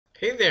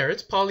Hey there,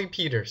 it's Paulee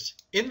Peters.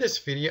 In this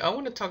video, I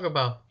want to talk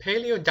about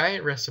paleo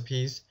diet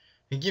recipes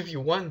and give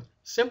you one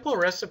simple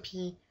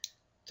recipe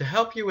to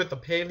help you with the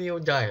paleo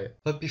diet.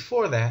 But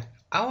before that,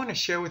 I want to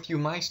share with you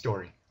my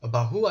story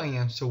about who I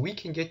am so we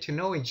can get to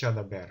know each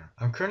other better.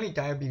 I'm currently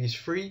diabetes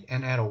free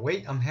and at a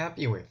weight I'm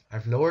happy with.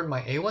 I've lowered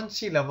my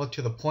A1C level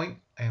to the point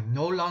I am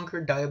no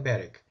longer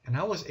diabetic, and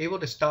I was able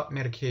to stop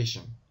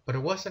medication. But it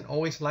wasn't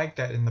always like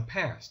that in the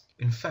past.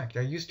 In fact,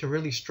 I used to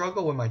really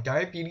struggle with my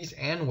diabetes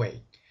and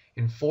weight.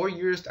 In 4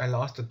 years, I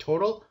lost a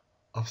total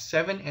of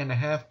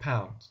 7.5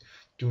 pounds.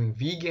 Doing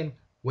vegan,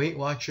 Weight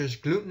Watchers,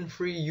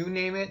 gluten-free, you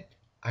name it,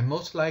 I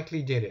most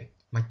likely did it.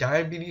 My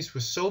diabetes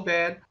was so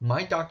bad,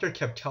 my doctor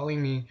kept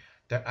telling me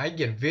that I'd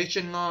get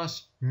vision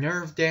loss,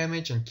 nerve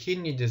damage, and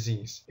kidney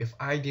disease if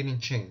I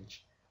didn't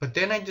change. But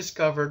then I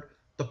discovered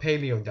the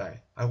paleo diet.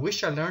 I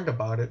wish I learned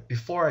about it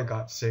before I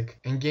got sick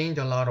and gained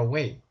a lot of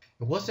weight.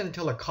 It wasn't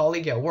until a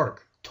colleague at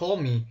work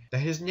told me that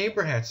his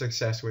neighbor had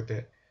success with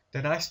it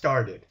that I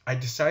started. I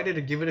decided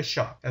to give it a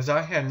shot as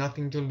I had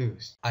nothing to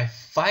lose. I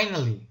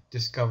finally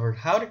discovered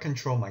how to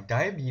control my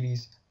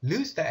diabetes,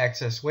 lose the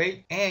excess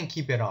weight, and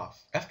keep it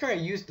off. After I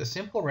used the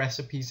simple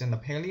recipes in the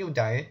paleo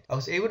diet, I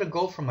was able to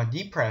go from a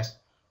depressed,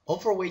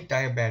 overweight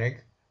diabetic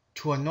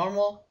to a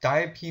normal,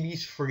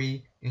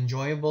 diabetes-free,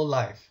 enjoyable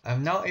life.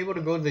 I'm now able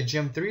to go to the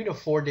gym 3 to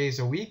 4 days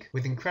a week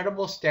with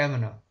incredible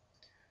stamina.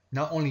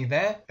 Not only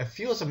that, it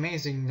feels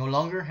amazing no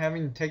longer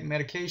having to take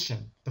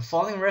medication. The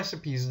following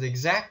recipe is the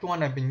exact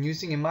one I've been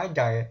using in my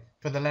diet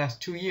for the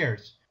last 2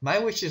 years. My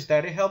wish is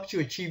that it helps you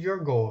achieve your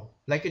goal,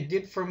 like it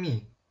did for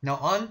me. Now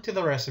on to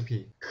the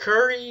recipe.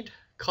 Curried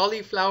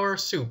cauliflower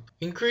soup.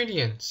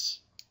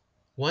 Ingredients: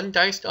 1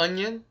 diced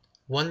onion,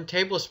 1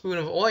 tablespoon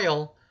of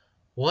oil,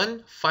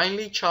 1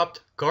 finely chopped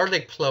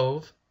garlic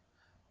clove,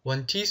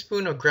 1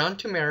 teaspoon of ground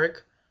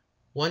turmeric,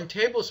 1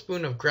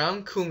 tablespoon of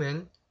ground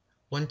cumin,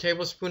 1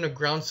 tablespoon of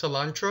ground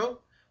cilantro,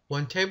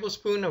 1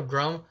 tablespoon of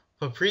ground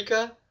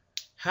paprika,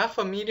 half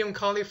a medium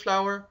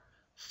cauliflower,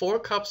 4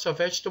 cups of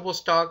vegetable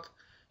stock,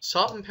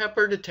 salt and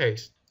pepper to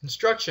taste.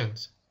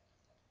 Instructions: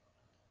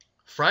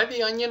 fry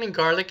the onion and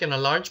garlic in a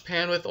large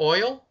pan with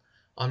oil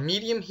on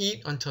medium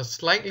heat until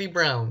slightly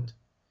browned.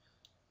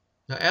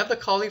 Now add the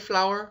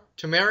cauliflower,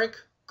 turmeric,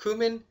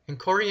 cumin, and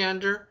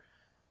coriander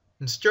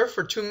and stir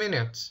for 2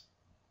 minutes.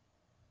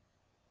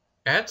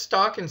 Add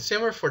stock and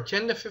simmer for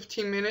 10 to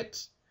 15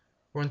 minutes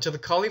or until the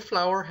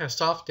cauliflower has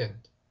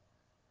softened.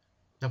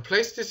 Now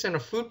place this in a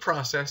food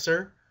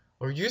processor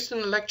or use an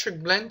electric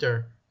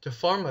blender to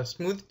form a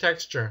smooth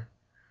texture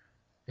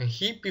and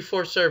heat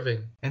before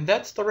serving. And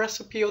that's the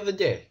recipe of the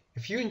day.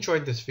 If you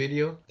enjoyed this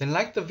video, then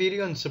like the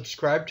video and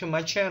subscribe to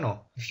my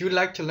channel. If you'd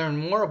like to learn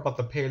more about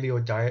the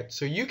paleo diet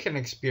so you can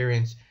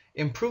experience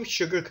improved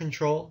sugar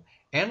control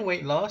and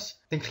weight loss,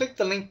 then click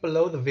the link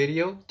below the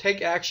video,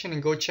 take action,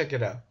 and go check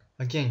it out.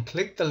 Again,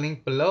 click the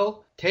link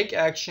below, take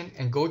action,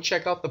 and go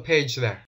check out the page there.